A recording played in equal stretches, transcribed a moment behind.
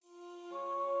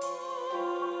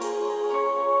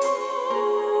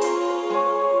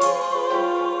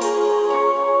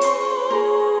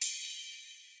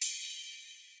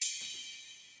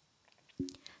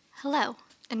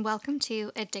and welcome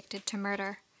to Addicted to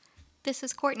Murder. This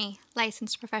is Courtney,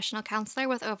 licensed professional counselor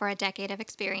with over a decade of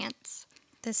experience.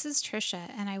 This is Trisha,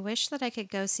 and I wish that I could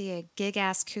go see a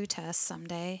gig-ass kutas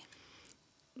someday.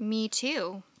 Me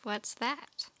too. What's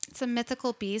that? It's a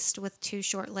mythical beast with 2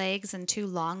 short legs and 2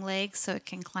 long legs, so it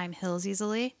can climb hills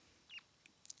easily.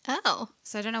 Oh,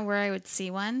 So I don't know where I would see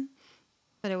one,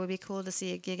 but it would be cool to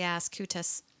see a gig-ass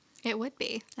kutas. it would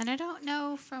be. And I don't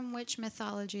know from which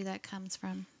mythology that comes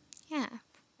from. Yeah.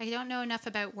 I don't know enough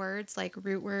about words, like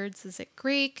root words. Is it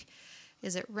Greek?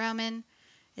 Is it Roman?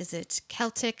 Is it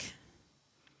Celtic?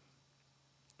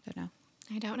 Don't know.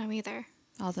 I don't know either.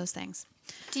 All those things.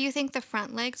 Do you think the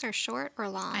front legs are short or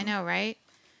long? I know, right?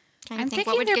 Trying I'm to think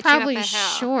thinking what would they're get you up probably a hill.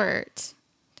 short.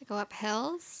 To go up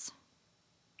hills?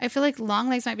 I feel like long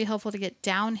legs might be helpful to get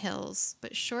down hills,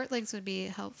 but short legs would be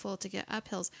helpful to get up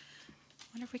hills. I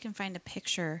wonder if we can find a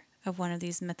picture of one of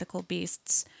these mythical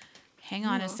beasts. Hang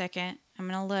on a second. I'm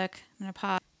going to look. I'm going to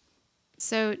pause.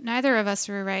 So neither of us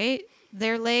were right.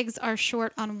 Their legs are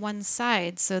short on one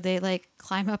side, so they like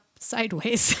climb up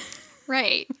sideways.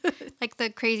 Right. Like the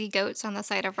crazy goats on the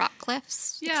side of rock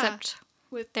cliffs. Yeah. Except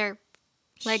With their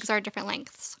legs are different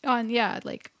lengths.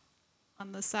 like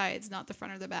on the sides, not the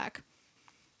front or the back.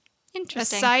 A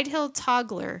Interesting. side hill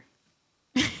toggler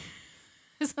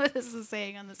is what this is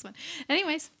saying on this one.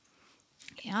 Anyways.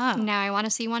 Yeah. Now I want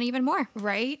to see one even more.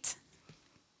 Right?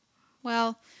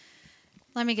 Well,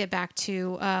 let me get back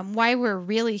to why we're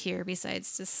really here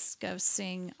besides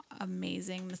discussing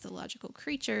amazing mythological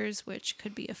creatures, which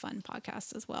could be a fun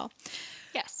podcast as well.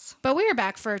 Yes. But we are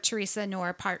back for Theresa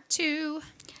Knorr Part 2.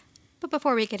 But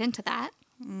before we get into that,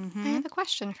 I have a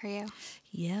question for you.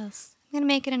 Yes. I'm going to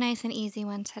make it a nice and easy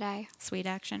one today. Sweet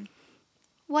action.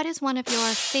 What is one of your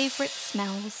favorite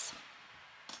smells?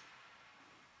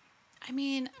 I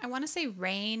mean, I want to say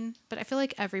rain, but I feel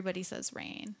like everybody says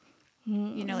rain.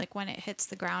 You know, like when it hits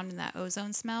the ground and that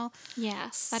ozone smell.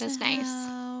 Yes, that is nice.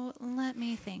 So let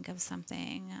me think of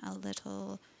something a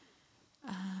little.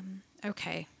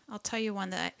 Okay, I'll tell you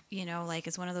one that, you know, like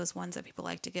is one of those ones that people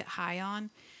like to get high on.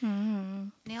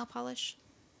 Nail polish.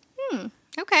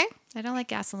 Okay. I don't like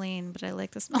gasoline, but I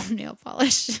like the smell of nail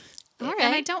polish. All And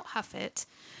I right. don't huff it,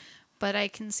 but I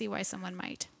can see why someone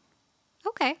might.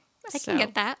 Okay. I So, can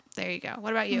get that. There you go.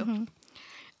 What about you?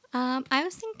 I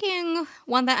was thinking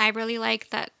one that I really like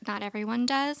that not everyone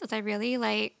does is I really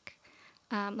like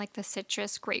the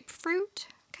citrus grapefruit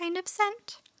kind of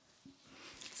scent.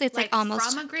 So it's like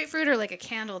almost from a grapefruit or like a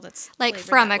candle that's like flavored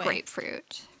from that a way?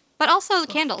 grapefruit. But also the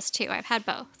candles too. I've had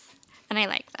both and I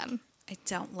like them. I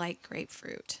don't like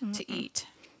grapefruit to eat.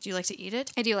 Do you like to eat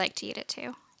it? I do like to eat it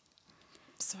too.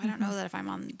 So I don't know that if I'm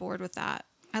on board with that.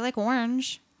 I like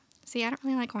orange. See, I don't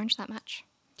really like orange that much.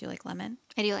 Do you like lemon?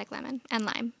 I do like lemon and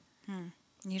lime.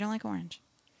 You don't like orange.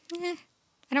 I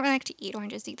don't really like to eat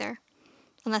oranges either.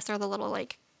 Unless they're the little,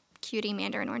 like, cutie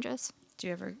mandarin oranges. Do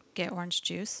you ever get orange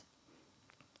juice?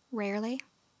 Rarely.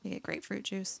 You get grapefruit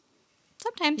juice.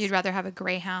 Sometimes. You'd rather have a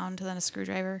Greyhound than a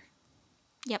screwdriver?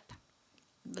 Yep.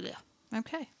 Blech.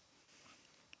 Okay.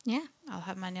 Yeah. I'll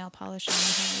have my nail polish and my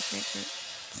homemade grapefruit.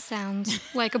 Sounds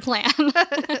like a plan.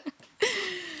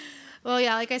 Well,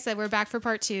 yeah, like I said, we're back for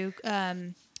part 2.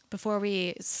 Before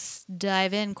we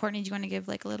dive in, Courtney, do you want to give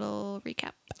like a little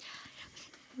recap?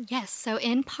 Yes. So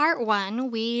in part 1,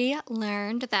 we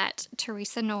learned that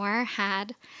Theresa Knorr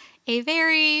had a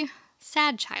very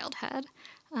sad childhood.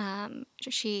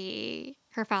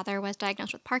 Her father was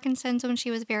diagnosed with Parkinson's when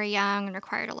she was very young and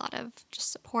required a lot of just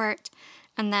support.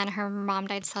 And then her mom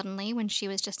died suddenly when she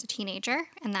was just a teenager,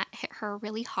 and that hit her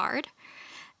really hard.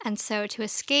 And so to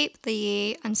escape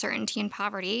the uncertainty and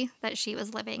poverty that she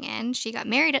was living in, she got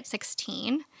married at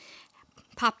 16,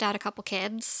 popped out a couple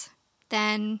kids,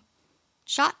 then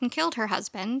shot and killed her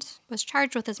husband, was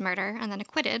charged with his murder, and then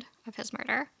acquitted of his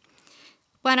murder.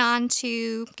 Went on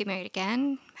to get married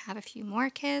again, have a few more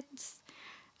kids,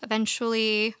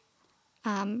 eventually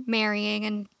marrying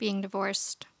and being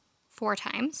divorced 4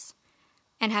 times,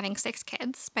 and having 6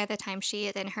 kids by the time she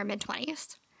is in her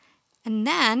mid-20s. And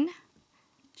then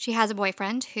she has a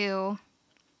boyfriend who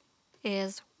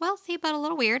is wealthy but a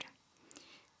little weird,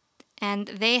 and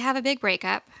they have a big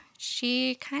breakup.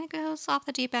 She kind of goes off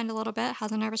the deep end a little bit,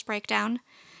 has a nervous breakdown,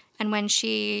 and when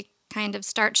she kind of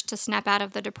starts to snap out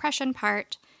of the depression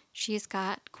part, she's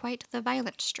got quite the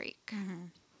violent streak.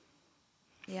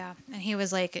 Yeah. And he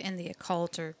was like in the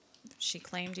occult, or she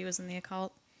claimed he was in the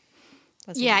occult.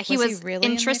 He was really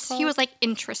in the occult? He was like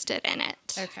interested in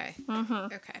it. Okay.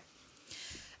 Okay.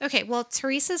 Okay, well,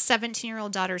 Theresa's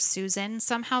 17-year-old daughter, Susan,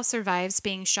 somehow survives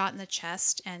being shot in the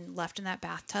chest and left in that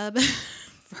bathtub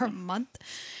for a month.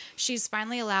 She's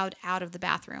finally allowed out of the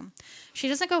bathroom. She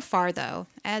doesn't go far, though,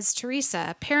 as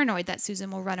Theresa, paranoid that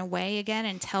Susan will run away again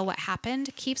and tell what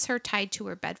happened, keeps her tied to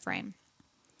her bed frame.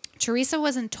 Theresa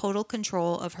was in total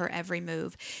control of her every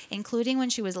move, including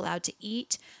when she was allowed to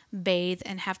eat, bathe,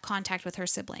 and have contact with her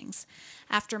siblings.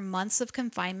 After months of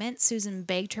confinement, Susan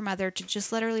begged her mother to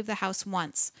just let her leave the house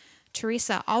once.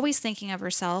 Theresa, always thinking of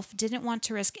herself, didn't want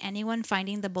to risk anyone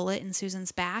finding the bullet in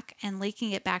Susan's back and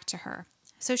leaking it back to her.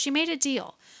 So she made a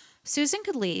deal. Susan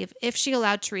could leave if she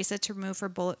allowed Theresa to remove her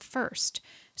bullet first.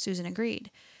 Susan agreed.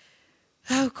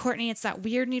 Oh, Courtney, it's that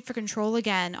weird need for control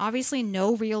again. Obviously,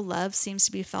 no real love seems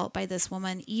to be felt by this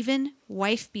woman. Even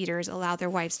wife beaters allow their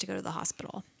wives to go to the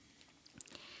hospital.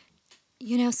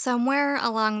 Somewhere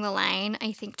along the line,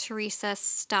 I think Theresa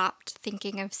stopped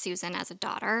thinking of Susan as a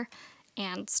daughter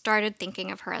and started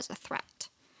thinking of her as a threat.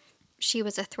 She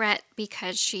was a threat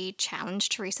because she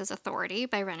challenged Theresa's authority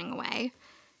by running away,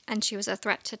 and she was a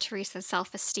threat to Theresa's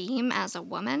self-esteem as a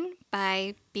woman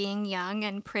by being young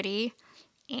and pretty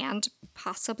and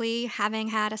possibly having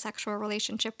had a sexual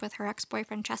relationship with her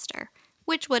ex-boyfriend Chester,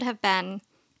 which would have been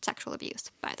sexual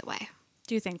abuse, by the way.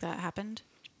 Do you think that happened?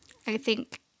 I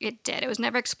think it did. It was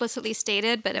never explicitly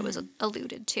stated, but it was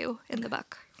alluded to in the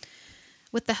book.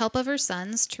 With the help of her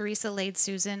sons, Theresa laid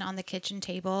Susan on the kitchen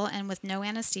table and with no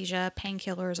anesthesia,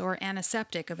 painkillers, or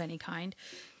antiseptic of any kind,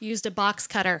 used a box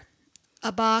cutter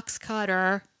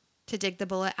to dig the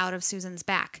bullet out of Susan's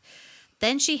back.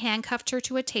 Then she handcuffed her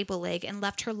to a table leg and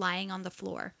left her lying on the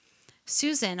floor.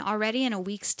 Susan, already in a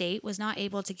weak state, was not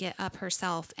able to get up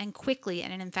herself, and quickly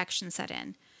an infection set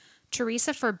in.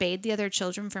 Theresa forbade the other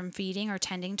children from feeding or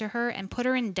tending to her and put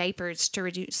her in diapers to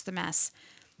reduce the mess.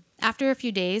 After a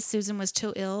few days, Susan was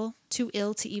too ill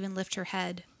to even lift her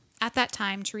head. At that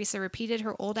time, Theresa repeated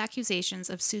her old accusations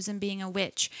of Susan being a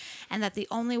witch and that the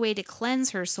only way to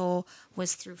cleanse her soul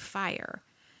was through fire.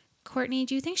 Courtney,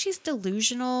 do you think she's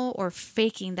delusional or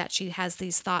faking that she has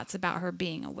these thoughts about her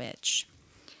being a witch?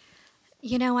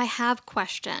 I have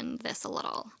questioned this a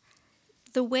little.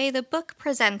 The way the book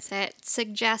presents it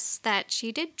suggests that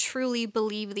she did truly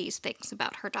believe these things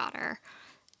about her daughter,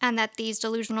 and that these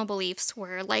delusional beliefs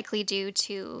were likely due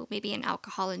to maybe an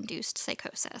alcohol-induced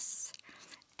psychosis.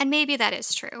 And maybe that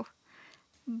is true.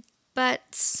 But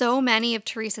so many of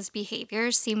Theresa's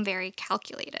behaviors seem very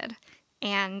calculated.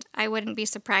 And I wouldn't be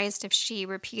surprised if she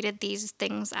repeated these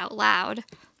things out loud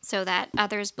so that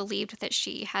others believed that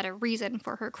she had a reason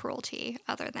for her cruelty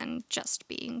other than just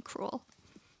being cruel.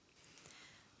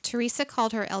 Theresa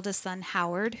called her eldest son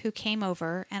Howard, who came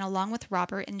over, and along with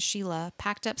Robert and Sheila,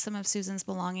 packed up some of Susan's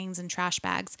belongings in trash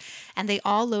bags, and they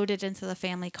all loaded into the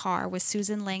family car, with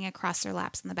Susan laying across their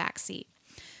laps in the back seat.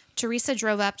 Theresa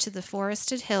drove up to the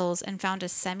forested hills and found a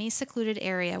semi-secluded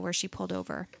area where she pulled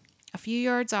over. A few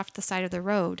yards off the side of the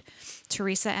road,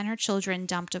 Theresa and her children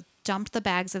dumped the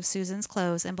bags of Susan's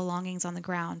clothes and belongings on the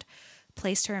ground,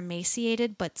 placed her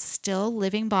emaciated but still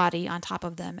living body on top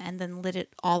of them, and then lit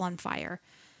it all on fire.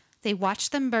 They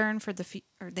watched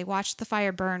the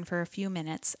fire burn for a few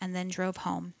minutes and then drove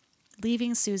home,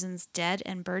 leaving Susan's dead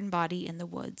and burned body in the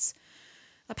woods.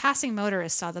 A passing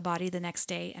motorist saw the body the next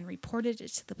day and reported it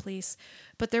to the police,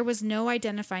 but there was no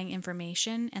identifying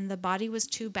information and the body was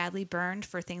too badly burned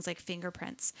for things like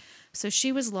fingerprints. So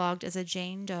she was logged as a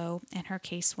Jane Doe and her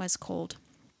case was cold.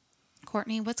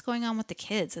 Courtney, what's going on with the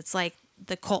kids? It's like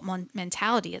the cult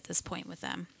mentality at this point with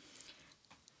them.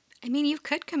 I mean, you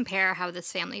could compare how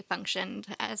this family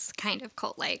functioned as kind of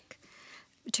cult-like.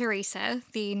 Theresa,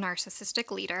 the narcissistic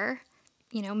leader,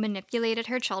 manipulated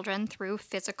her children through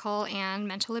physical and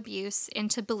mental abuse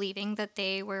into believing that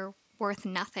they were worth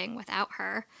nothing without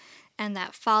her, and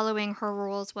that following her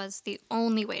rules was the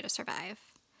only way to survive.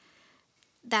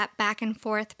 That back and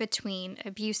forth between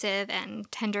abusive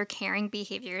and tender caring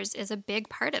behaviors is a big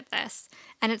part of this.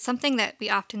 And it's something that we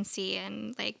often see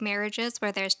in marriages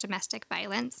where there's domestic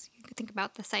violence. You can think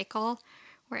about the cycle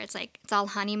where it's all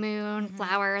honeymoon,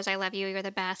 flowers, I love you, you're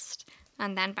the best.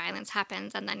 And then violence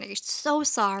happens, and then you're so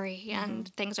sorry, and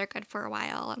things are good for a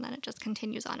while, and then it just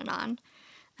continues on and on.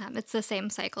 It's the same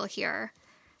cycle here.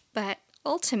 But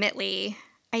ultimately,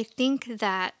 I think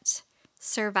that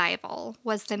survival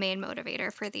was the main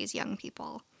motivator for these young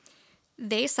people.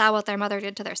 They saw what their mother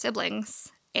did to their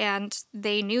siblings, and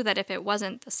they knew that if it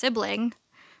wasn't the sibling,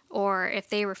 or if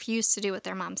they refused to do what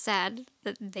their mom said,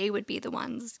 that they would be the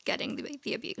ones getting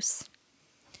the abuse.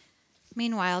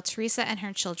 Meanwhile, Theresa and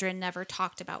her children never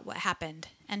talked about what happened,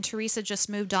 and Theresa just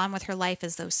moved on with her life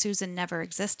as though Susan never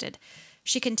existed.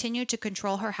 She continued to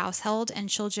control her household and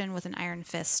children with an iron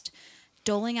fist,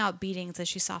 doling out beatings as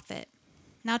she saw fit.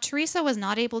 Now, Theresa was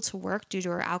not able to work due to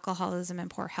her alcoholism and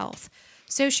poor health,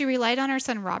 So she relied on her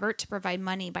son Robert to provide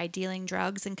money by dealing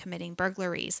drugs and committing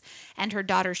burglaries, and her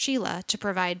daughter Sheila to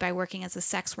provide by working as a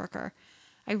sex worker.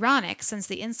 Ironic, since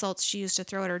the insults she used to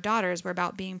throw at her daughters were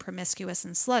about being promiscuous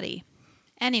and slutty.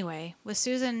 Anyway,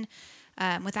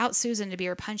 without Susan to be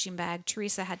her punching bag,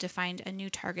 Theresa had to find a new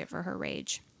target for her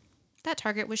rage. That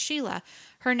target was Sheila,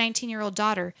 her 19-year-old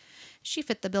daughter. She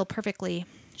fit the bill perfectly.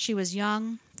 She was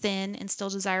young, thin, and still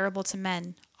desirable to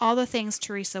men, all the things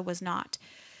Theresa was not.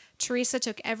 Theresa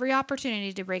took every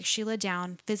opportunity to break Sheila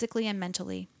down physically and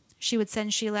mentally. She would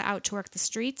send Sheila out to work the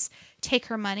streets, take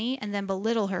her money, and then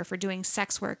belittle her for doing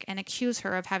sex work and accuse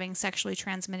her of having sexually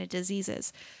transmitted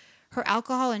diseases. Her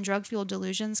alcohol and drug-fueled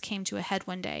delusions came to a head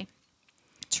one day.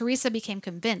 Theresa became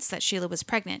convinced that Sheila was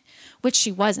pregnant, which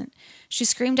she wasn't. She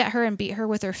screamed at her and beat her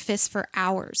with her fists for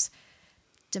hours,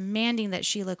 demanding that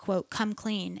Sheila, quote, come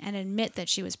clean and admit that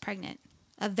she was pregnant.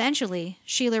 Eventually,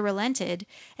 Sheila relented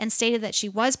and stated that she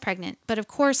was pregnant, but of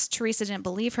course, Theresa didn't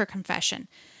believe her confession.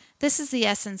 This is the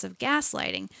essence of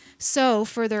gaslighting. So,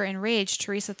 further enraged,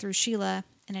 Theresa threw Sheila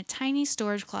in a tiny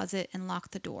storage closet and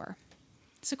locked the door.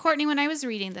 So, Courtney, when I was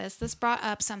reading this brought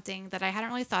up something that I hadn't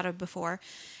really thought of before.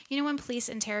 You know, when police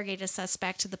interrogate a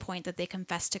suspect to the point that they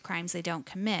confess to crimes they don't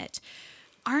commit,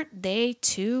 aren't they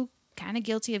too kind of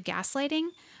guilty of gaslighting?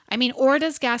 I mean, or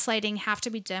does gaslighting have to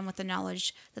be done with the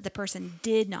knowledge that the person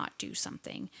did not do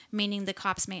something, meaning the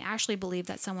cops may actually believe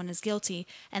that someone is guilty,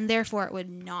 and therefore it would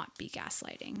not be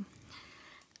gaslighting?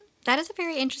 That is a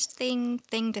very interesting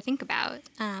thing to think about.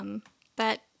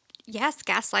 But yes,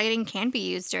 gaslighting can be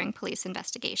used during police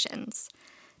investigations.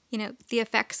 You know, the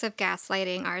effects of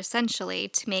gaslighting are essentially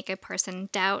to make a person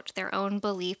doubt their own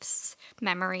beliefs,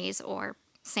 memories, or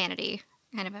sanity,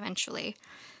 kind of eventually.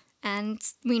 And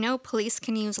we know police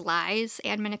can use lies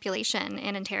and manipulation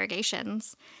in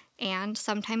interrogations, and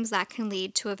sometimes that can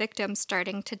lead to a victim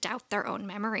starting to doubt their own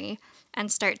memory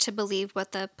and start to believe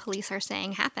what the police are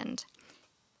saying happened.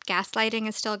 Gaslighting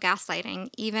is still gaslighting,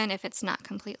 even if it's not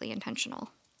completely intentional.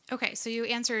 Okay, so you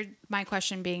answered my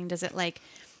question being, does it like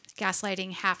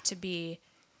gaslighting have to be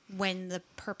when the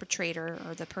perpetrator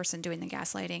or the person doing the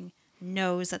gaslighting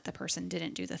knows that the person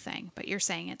didn't do the thing? But you're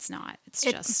saying it's not. It's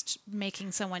just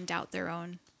making someone doubt their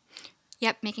own.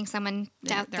 Yep, making someone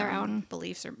doubt their own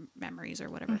beliefs or memories or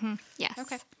whatever. Mm-hmm. Yes.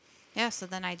 Okay. Yeah, so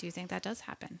then I do think that does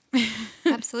happen.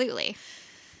 Absolutely.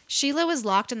 Sheila was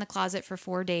locked in the closet for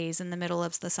 4 days in the middle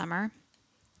of the summer.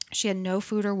 She had no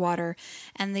food or water,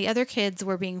 and the other kids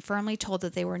were being firmly told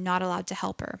that they were not allowed to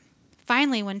help her.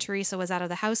 Finally, when Theresa was out of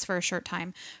the house for a short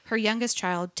time, her youngest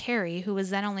child, Terry, who was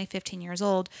then only 15 years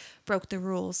old, broke the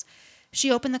rules.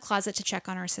 She opened the closet to check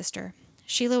on her sister.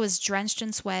 Sheila was drenched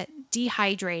in sweat,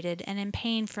 dehydrated, and in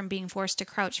pain from being forced to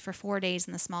crouch for 4 days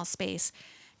in the small space.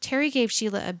 Terry gave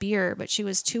Sheila a beer, but she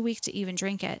was too weak to even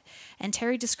drink it, and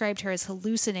Terry described her as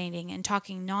hallucinating and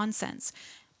talking nonsense.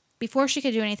 Before she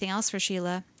could do anything else for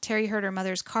Sheila, Terry heard her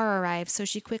mother's car arrive, so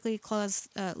she quickly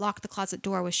locked the closet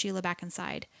door with Sheila back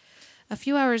inside. A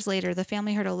few hours later, the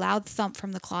family heard a loud thump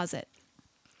from the closet.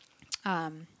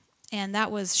 And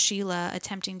that was Sheila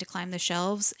attempting to climb the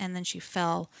shelves, and then she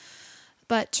fell.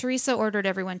 But Theresa ordered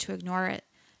everyone to ignore it.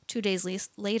 2 days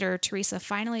later, Theresa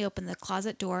finally opened the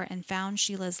closet door and found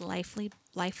Sheila's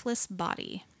lifeless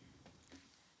body.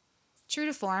 True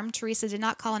to form, Theresa did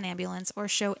not call an ambulance or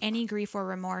show any grief or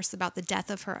remorse about the death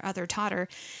of her other daughter.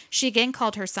 She again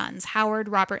called her sons, Howard,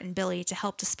 Robert, and Billy, to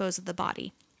help dispose of the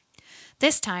body.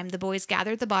 This time, the boys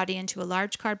gathered the body into a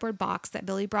large cardboard box that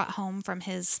Billy brought home from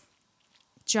his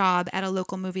job at a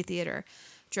local movie theater,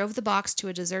 drove the box to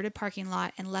a deserted parking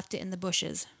lot, and left it in the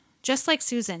bushes. Just like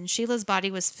Susan, Sheila's body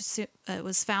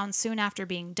was found soon after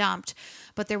being dumped,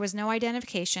 but there was no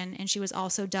identification, and she was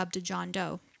also dubbed a Jane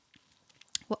Doe.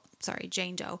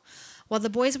 While the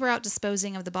boys were out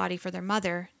disposing of the body for their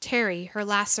mother, Terry, her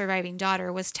last surviving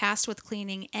daughter, was tasked with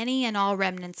cleaning any and all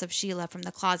remnants of Sheila from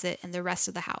the closet and the rest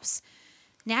of the house.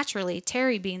 Naturally,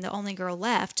 Terry, being the only girl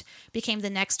left, became the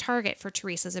next target for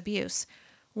Theresa's abuse.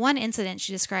 One incident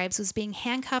she describes was being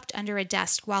handcuffed under a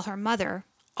desk while her mother,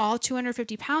 all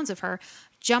 250 pounds of her,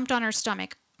 jumped on her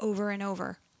stomach over and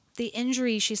over. The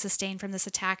injury she sustained from this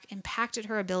attack impacted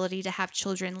her ability to have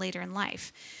children later in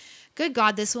life. Good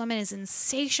God, this woman is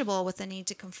insatiable with the need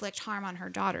to inflict harm on her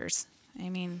daughters. I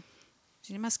mean,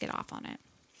 she must get off on it.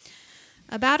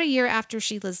 About a year after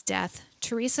Sheila's death,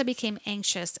 Theresa became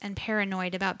anxious and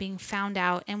paranoid about being found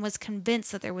out and was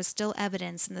convinced that there was still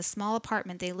evidence in the small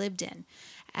apartment they lived in.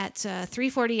 At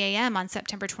 3:40 a.m. on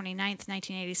September 29th,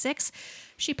 1986,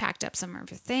 she packed up some of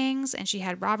her things, and she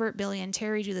had Robert, Billy, and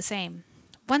Terry do the same.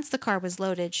 Once the car was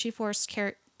loaded, she forced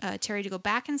Terry to go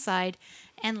back inside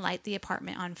and light the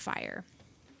apartment on fire.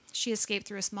 She escaped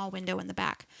through a small window in the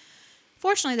back.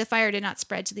 Fortunately, the fire did not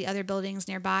spread to the other buildings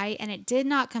nearby, and it did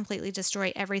not completely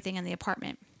destroy everything in the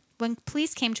apartment. When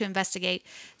police came to investigate,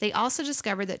 they also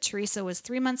discovered that Theresa was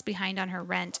 3 months behind on her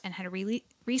rent and had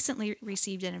recently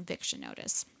received an eviction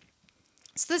notice.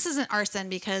 So this isn't arson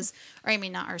because, or I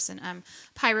mean not arson,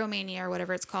 pyromania or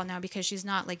whatever it's called now, because she's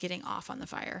not like getting off on the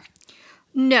fire.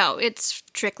 No, it's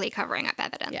strictly covering up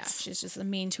evidence. Yeah, she's just a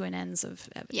mean to an ends of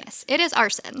evidence. Yes, it is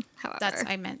arson, however.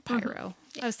 I meant pyro.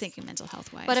 Yes. I was thinking mental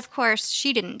health wise. But of course,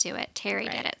 she didn't do it. Terry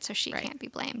Right. did it, so she Right. can't be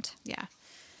blamed. Yeah.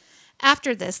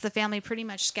 After this, the family pretty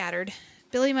much scattered.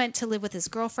 Billy went to live with his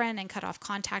girlfriend and cut off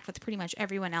contact with pretty much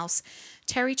everyone else.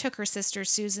 Terry took her sister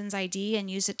Susan's ID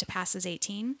and used it to pass as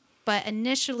 18, but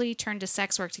initially turned to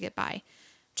sex work to get by.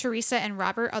 Theresa and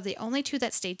Robert are the only two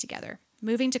that stayed together,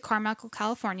 moving to Carmichael,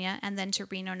 California, and then to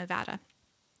Reno, Nevada.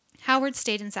 Howard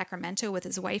stayed in Sacramento with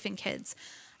his wife and kids.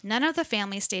 None of the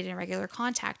family stayed in regular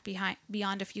contact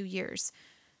beyond a few years.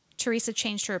 Theresa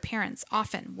changed her appearance,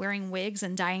 often wearing wigs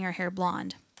and dyeing her hair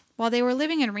blonde. While they were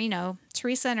living in Reno,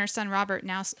 Theresa and her son Robert,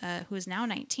 who is now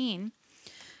 19,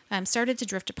 started to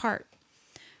drift apart.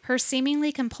 Her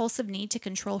seemingly compulsive need to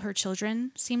control her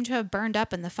children seemed to have burned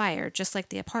up in the fire, just like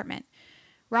the apartment.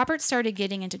 Robert started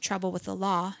getting into trouble with the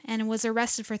law and was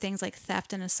arrested for things like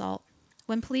theft and assault.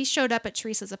 When police showed up at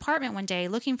Theresa's apartment one day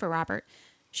looking for Robert,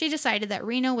 she decided that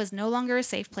Reno was no longer a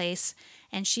safe place,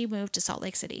 and she moved to Salt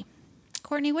Lake City.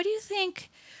 Courtney, what do you think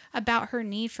about her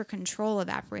need for control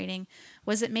evaporating?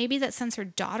 Was it maybe that since her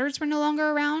daughters were no longer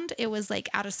around, it was like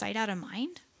out of sight, out of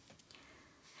mind?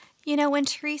 You know, when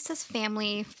Teresa's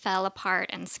family fell apart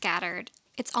and scattered,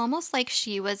 it's almost like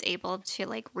she was able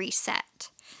to reset.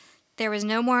 There was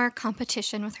no more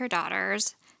competition with her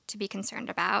daughters to be concerned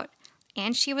about,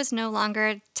 and she was no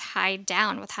longer tied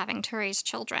down with having to raise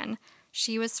children.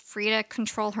 She was free to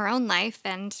control her own life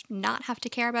and not have to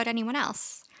care about anyone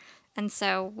else. And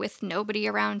so, with nobody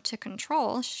around to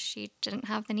control, she didn't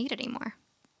have the need anymore.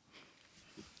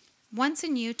 Once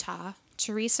in Utah,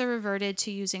 Theresa reverted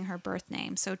to using her birth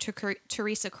name, so to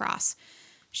Theresa Cross.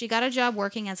 She got a job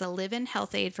working as a live-in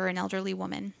health aide for an elderly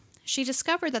woman. She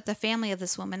discovered that the family of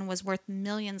this woman was worth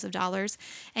millions of dollars,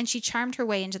 and she charmed her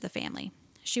way into the family.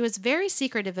 She was very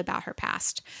secretive about her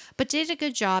past, but did a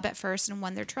good job at first and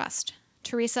won their trust.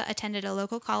 Theresa attended a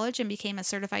local college and became a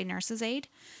certified nurse's aide.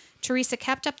 Theresa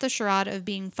kept up the charade of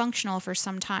being functional for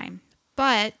some time,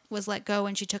 but was let go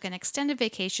when she took an extended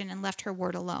vacation and left her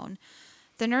ward alone.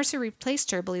 The nurse who replaced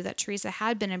her believed that Theresa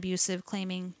had been abusive,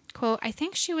 claiming, quote, "I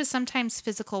think she was sometimes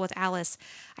physical with Alice.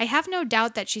 I have no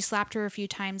doubt that she slapped her a few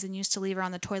times and used to leave her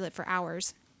on the toilet for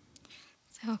hours."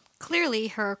 So clearly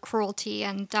her cruelty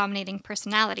and dominating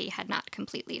personality had not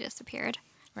completely disappeared.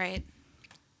 Right.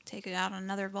 Take it out on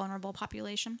another vulnerable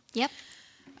population. Yep.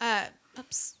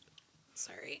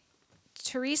 Sorry.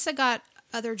 Theresa got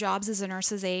other jobs as a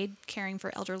nurse's aide, caring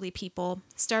for elderly people.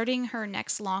 Starting her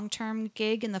next long-term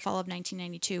gig in the fall of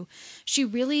 1992, she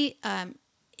really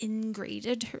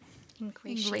ingratiated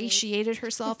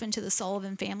herself into the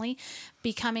Sullivan family,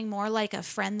 becoming more like a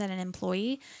friend than an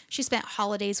employee. She spent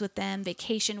holidays with them,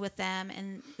 vacationed with them,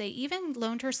 and they even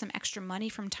loaned her some extra money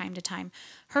from time to time.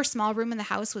 Her small room in the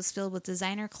house was filled with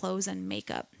designer clothes and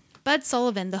makeup. Bud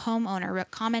Sullivan, the homeowner,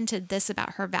 commented this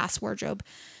about her vast wardrobe.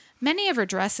 Many of her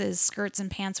dresses, skirts,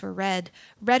 and pants were red.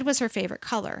 Red was her favorite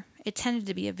color. It tended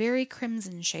to be a very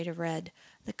crimson shade of red,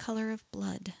 the color of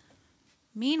blood.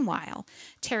 Meanwhile,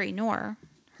 Terry Knorr,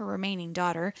 her remaining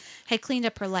daughter, had cleaned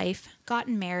up her life,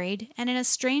 gotten married, and in a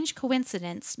strange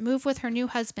coincidence, moved with her new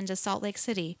husband to Salt Lake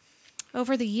City.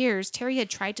 Over the years, Terry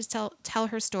had tried to tell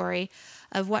her story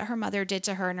of what her mother did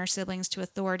to her and her siblings to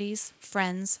authorities,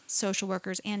 friends, social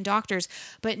workers, and doctors,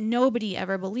 but nobody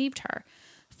ever believed her.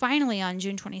 Finally, on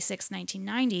June 26,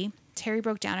 1990, Terry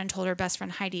broke down and told her best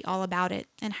friend Heidi all about it,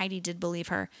 and Heidi did believe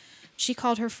her. She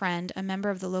called her friend, a member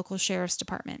of the local sheriff's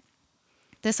department.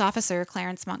 This officer,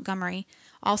 Clarence Montgomery,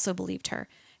 also believed her.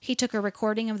 He took a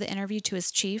recording of the interview to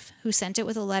his chief, who sent it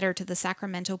with a letter to the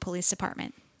Sacramento Police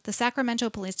Department. The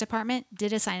Sacramento Police Department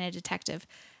did assign a detective.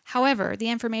 However, the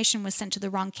information was sent to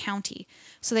the wrong county,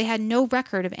 so they had no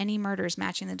record of any murders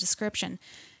matching the description.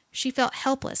 She felt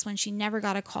helpless when she never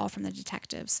got a call from the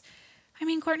detectives. I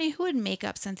mean, Courtney, who would make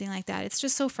up something like that? It's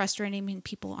just so frustrating when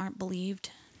people aren't believed.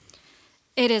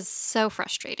 It is so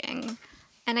frustrating.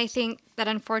 And I think that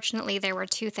unfortunately there were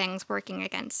two things working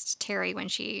against Terry when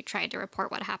she tried to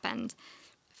report what happened.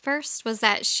 First was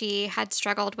that she had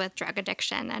struggled with drug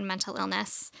addiction and mental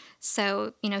illness.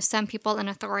 So, some people in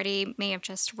authority may have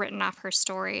just written off her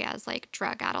story as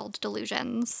drug-addled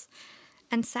delusions.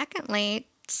 And secondly,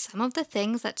 some of the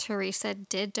things that Theresa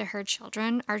did to her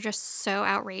children are just so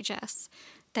outrageous.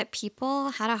 that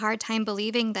people had a hard time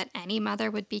believing that any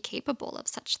mother would be capable of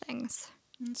such things.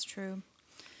 That's true.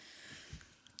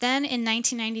 Then in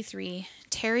 1993,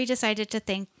 Terry decided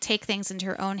to take things into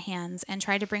her own hands and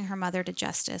try to bring her mother to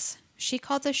justice. She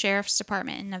called the sheriff's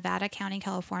department in Nevada County,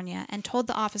 California, and told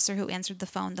the officer who answered the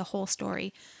phone the whole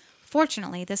story.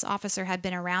 Fortunately, this officer had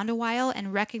been around a while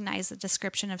and recognized the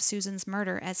description of Susan's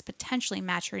murder as potentially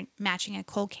matching a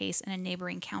cold case in a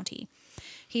neighboring county.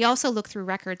 He also looked through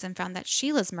records and found that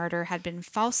Sheila's murder had been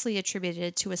falsely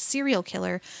attributed to a serial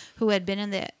killer who had been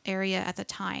in the area at the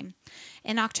time.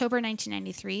 In October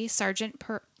 1993, Sergeant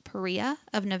Perea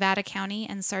of Nevada County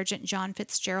and Sergeant John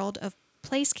Fitzgerald of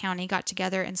Place County got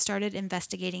together and started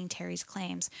investigating Terry's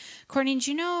claims. Courtney,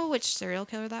 do you know which serial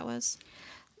killer that was?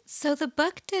 So the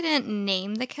book didn't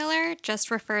name the killer,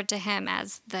 just referred to him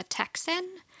as the Texan.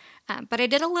 But I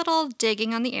did a little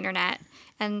digging on the internet,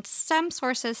 and some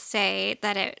sources say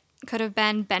that it could have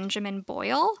been Benjamin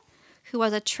Boyle, who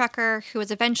was a trucker who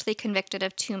was eventually convicted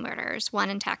of 2 murders, one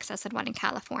in Texas and one in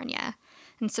California.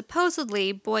 And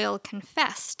supposedly, Boyle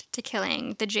confessed to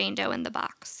killing the Jane Doe in the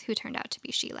box, who turned out to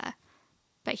be Sheila.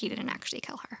 But he didn't actually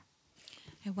kill her.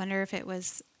 I wonder if it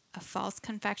was a false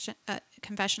confession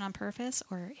on purpose,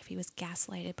 or if he was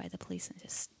gaslighted by the police and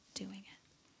just doing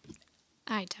it.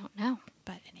 I don't know.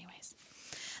 But anyways,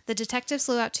 the detectives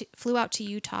flew out to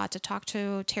Utah to talk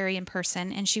to Terry in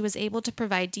person, and she was able to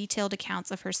provide detailed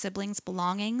accounts of her siblings'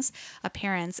 belongings,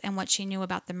 appearance, and what she knew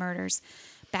about the murders.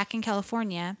 Back in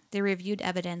California, they reviewed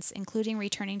evidence, including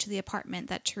returning to the apartment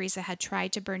that Theresa had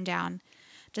tried to burn down.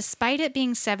 Despite it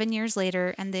being 7 years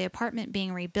later and the apartment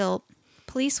being rebuilt,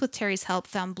 police, with Terry's help,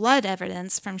 found blood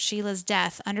evidence from Sheila's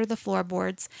death under the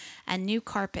floorboards and new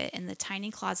carpet in the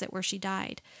tiny closet where she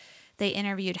died. They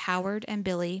interviewed Howard and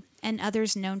Billy and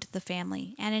others known to the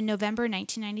family, and in November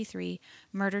 1993,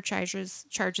 murder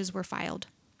charges were filed.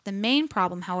 The main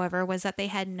problem, however, was that they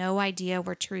had no idea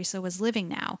where Theresa was living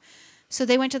now, so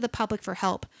they went to the public for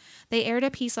help. They aired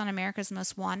a piece on America's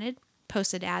Most Wanted,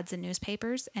 posted ads in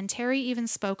newspapers, and Terry even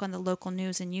spoke on the local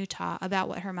news in Utah about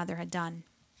what her mother had done.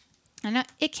 And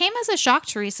it came as a shock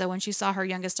to Theresa when she saw her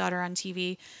youngest daughter on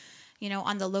TV,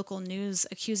 on the local news,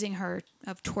 accusing her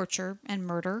of torture and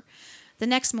murder. The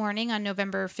next morning, on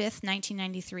November 5th,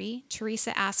 1993,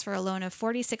 Theresa asked for a loan of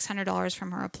 $4,600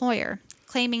 from her employer,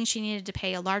 claiming she needed to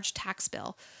pay a large tax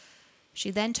bill. She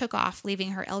then took off,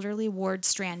 leaving her elderly ward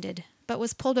stranded, but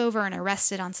was pulled over and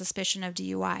arrested on suspicion of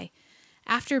DUI.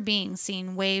 After being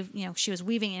seen she was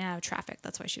weaving in and out of traffic.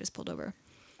 That's why she was pulled over.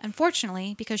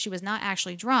 Unfortunately, because she was not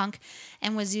actually drunk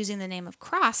and was using the name of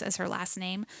Cross as her last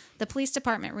name, the police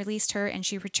department released her and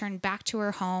she returned back to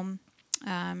her home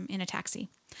in a taxi.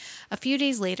 A few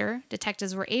days later,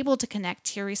 detectives were able to connect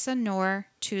Theresa Knorr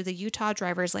to the Utah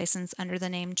driver's license under the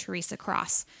name Theresa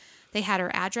Cross. They had her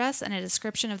address and a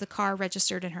description of the car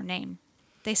registered in her name.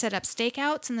 They set up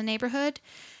stakeouts in the neighborhood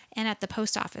and at the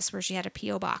post office where she had a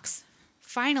P.O. box.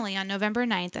 Finally, on November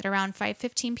 9th at around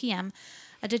 5:15 p.m.,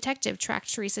 a detective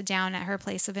tracked Theresa down at her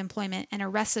place of employment and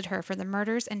arrested her for the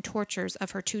murders and tortures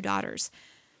of her 2 daughters.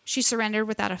 She surrendered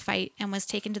without a fight and was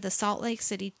taken to the Salt Lake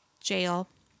City jail,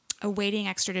 awaiting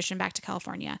extradition back to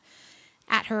California.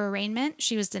 At her arraignment,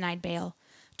 she was denied bail.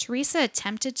 Theresa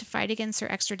attempted to fight against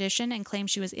her extradition and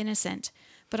claimed she was innocent,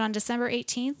 but on December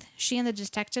 18th, she and the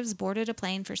detectives boarded a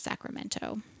plane for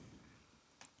Sacramento.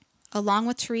 Along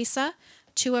with Theresa,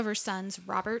 2 of her sons,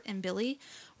 Robert and Billy,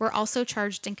 were also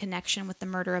charged in connection with the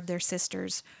murder of their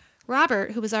sisters.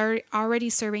 Robert, who was already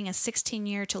serving a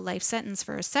 16-year to life sentence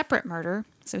for a separate murder,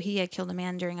 so he had killed a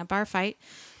man during a bar fight,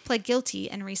 pled guilty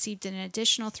and received an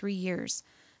additional 3 years.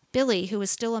 Billy, who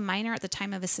was still a minor at the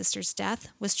time of his sister's death,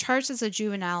 was charged as a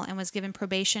juvenile and was given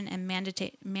probation and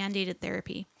mandated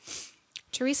therapy.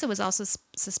 Theresa was also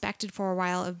suspected for a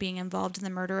while of being involved in the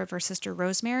murder of her sister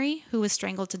Rosemary, who was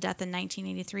strangled to death in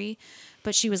 1983,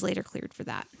 but she was later cleared for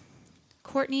that.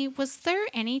 Courtney, was there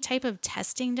any type of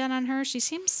testing done on her? She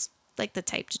seems like the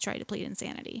type to try to plead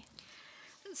insanity.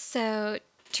 So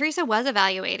Theresa was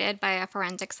evaluated by a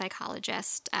forensic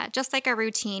psychologist, just like a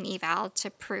routine eval to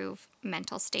prove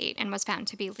mental state, and was found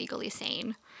to be legally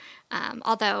sane.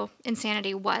 Although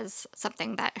insanity was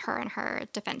something that her and her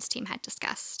defense team had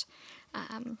discussed.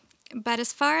 But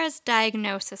as far as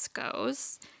diagnosis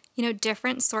goes,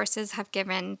 different sources have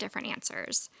given different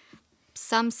answers.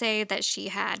 Some say that she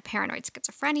had paranoid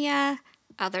schizophrenia.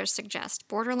 Others suggest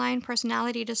borderline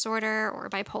personality disorder or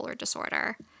bipolar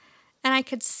disorder. And I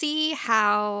could see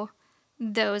how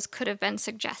those could have been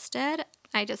suggested.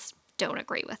 I just don't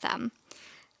agree with them.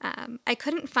 I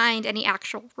couldn't find any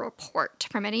actual report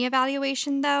from any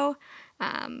evaluation, though.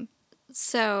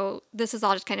 So this is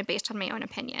all just kind of based on my own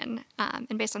opinion.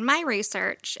 And based on my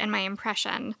research and my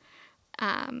impression,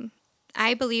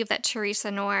 I believe that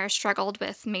Theresa Knorr struggled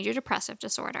with major depressive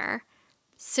disorder,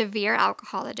 severe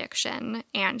alcohol addiction,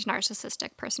 and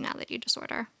narcissistic personality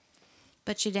disorder.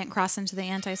 But she didn't cross into the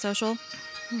antisocial?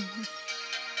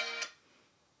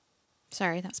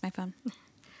 Sorry, that's my phone.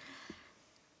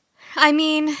 I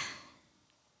mean,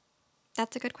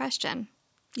 that's a good question.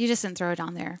 You just didn't throw it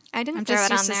on there. I didn't I'm throw just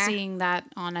it on used to there. seeing that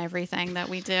on everything that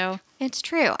we do. It's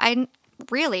true. It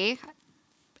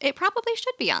probably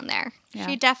should be on there. Yeah.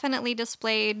 She definitely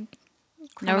displayed No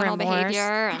criminal remorse.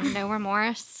 behavior and no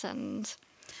remorse. And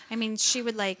I mean, she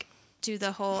would like do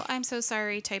the whole "I'm so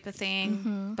sorry" type of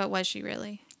thing, but was she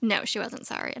really? no, she wasn't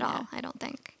sorry at all, I don't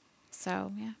think.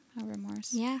 So yeah, no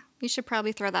remorse. Yeah, you should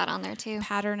probably throw that on there too.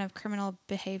 Pattern of criminal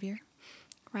behavior.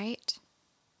 Right?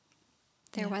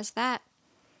 There Yeah. was that.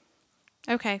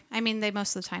 Okay, I mean, they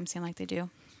most of the time seem like they do.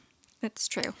 It's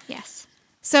true. Yes.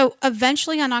 So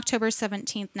eventually on October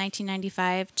 17th,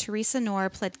 1995, Theresa Knorr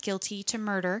pled guilty to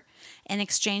murder in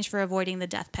exchange for avoiding the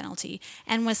death penalty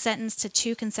and was sentenced to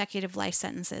 2 consecutive life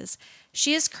sentences.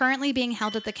 She is currently being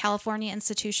held at the California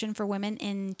Institution for Women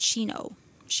in Chino.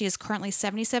 She is currently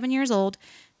 77 years old.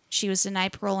 She was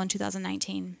denied parole in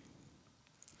 2019.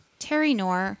 Terry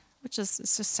Knorr, which is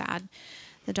it's just sad,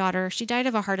 the daughter, she died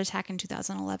of a heart attack in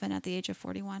 2011 at the age of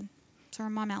 41. So her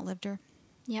mom outlived her.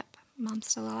 Yep. Mom's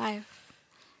still alive.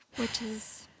 Which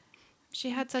is, She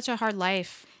had such a hard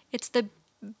life. it's the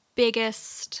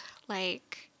biggest,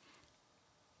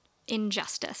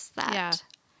 injustice that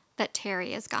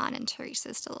Terry is gone and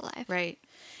Teresa's still alive. Right.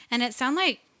 And it sounded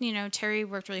like, Terry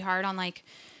worked really hard on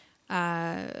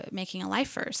making a life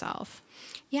for herself.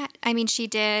 Yeah. I mean, she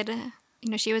did,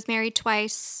 she was married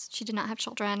twice. She did not have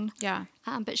children. Yeah.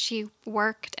 But she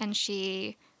worked and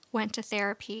she went to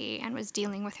therapy and was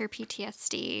dealing with her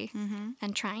PTSD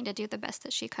and trying to do the best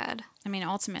that she could. I mean,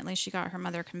 ultimately she got her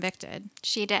mother convicted.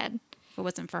 She did. If it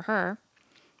wasn't for her,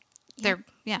 Yeah.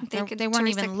 they weren't Teresa-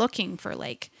 even looking for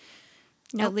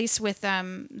Nope. at least with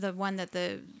the one that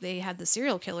they had the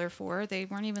serial killer for, they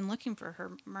weren't even looking for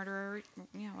her murderer,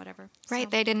 whatever. Right. So,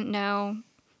 They didn't know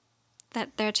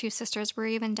that their 2 sisters were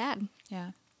even dead.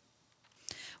 yeah.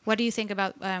 What do you think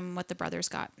about what the brothers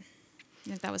got?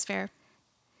 You think that was fair?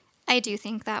 I do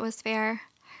think that was fair.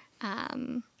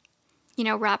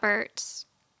 Robert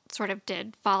sort of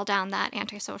did fall down that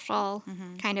antisocial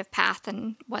kind of path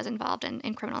and was involved in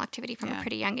criminal activity from a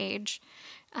pretty young age.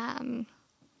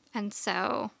 And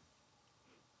so,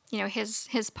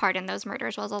 his part in those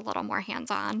murders was a little more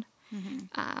hands-on.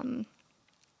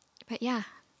 But yeah.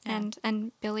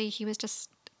 And Billy, he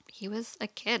was a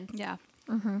kid. Yeah.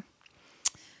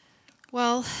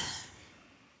 Well,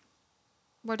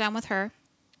 we're done with her.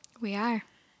 We are.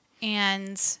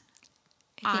 And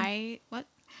what?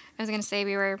 I was going to say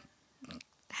we were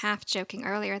half joking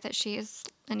earlier that she is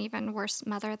an even worse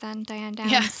mother than Diane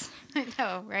Downs. Yes, I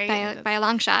know, right? By a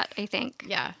long shot, I think.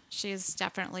 Yeah, she's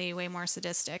definitely way more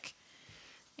sadistic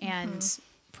and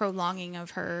prolonging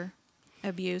of her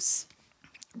abuse.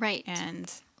 Right.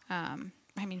 And,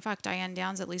 fuck, Diane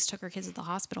Downs at least took her kids to the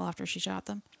hospital after she shot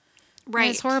them. Right. I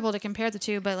mean, it's horrible to compare the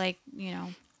two, but,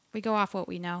 we go off what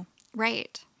we know.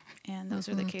 Right. And those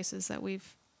are the cases that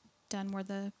we've done where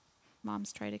the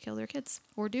moms try to kill their kids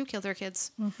or do kill their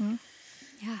kids.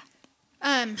 Yeah.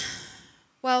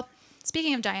 Well,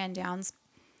 speaking of Diane Downs,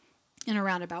 in a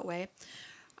roundabout way,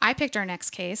 I picked our next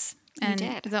case. And You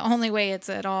did. the only way it's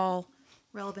at all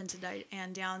relevant to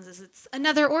Diane Downs is it's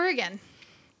another Oregon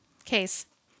case.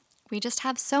 We just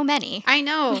have so many. I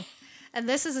know. And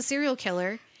this is a serial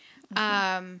killer.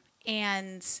 And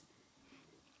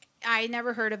I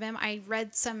never heard of him. I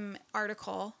read some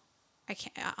article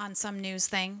on some news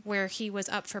thing where he was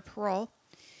up for parole.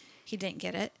 He didn't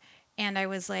get it. And I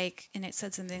was like, and it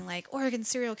said something like, Oregon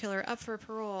serial killer up for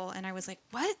parole. And I was like,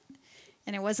 what?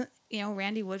 And it wasn't,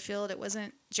 Randy Woodfield. It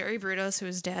wasn't Jerry Brutos, who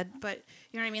was dead. But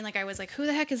you know what I mean? I was like, who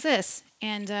the heck is this?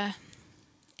 And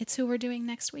it's who we're doing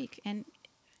next week. And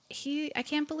I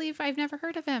can't believe I've never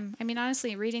heard of him. I mean,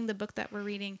 honestly, reading the book that we're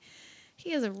reading,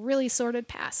 he has a really sordid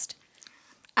past.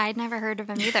 I'd never heard of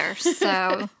him either,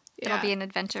 so it'll Yeah. be an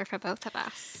adventure for both of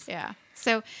us. Yeah.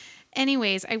 So,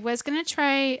 anyways, I was going to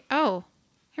try. Oh,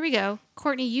 here we go.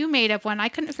 Courtney, you made up one. I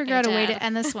couldn't figure out a way did. to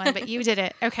end this one, but you did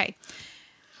it. Okay.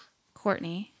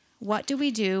 Courtney, what do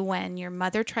we do when your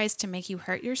mother tries to make you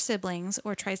hurt your siblings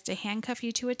or tries to handcuff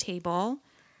you to a table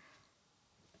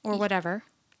or whatever?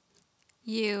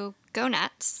 You go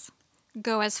nuts,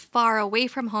 go as far away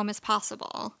from home as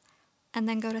possible, And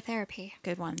then go to therapy.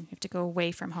 Good one. You have to go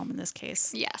away from home in this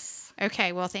case. Yes.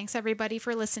 Okay. Well, thanks everybody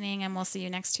for listening, and we'll see you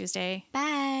next Tuesday.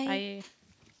 Bye. Bye.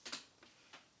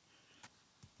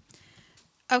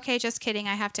 Okay, just kidding.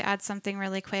 I have to add something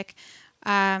really quick.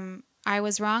 I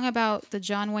was wrong about the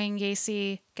John Wayne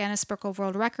Gacy Guinness Book of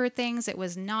World Record things. It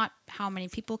was not how many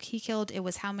people he killed. It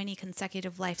was how many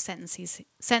consecutive life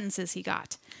sentences he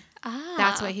got.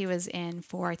 That's what he was in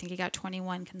for. I think he got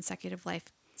 21 consecutive life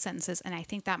sentences, and I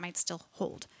think that might still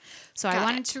hold. So I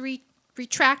wanted to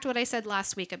retract what I said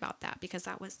last week about that because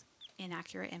that was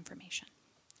inaccurate information.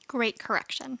 Great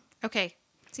correction. Okay.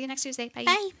 See you next Tuesday. Bye.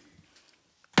 Bye.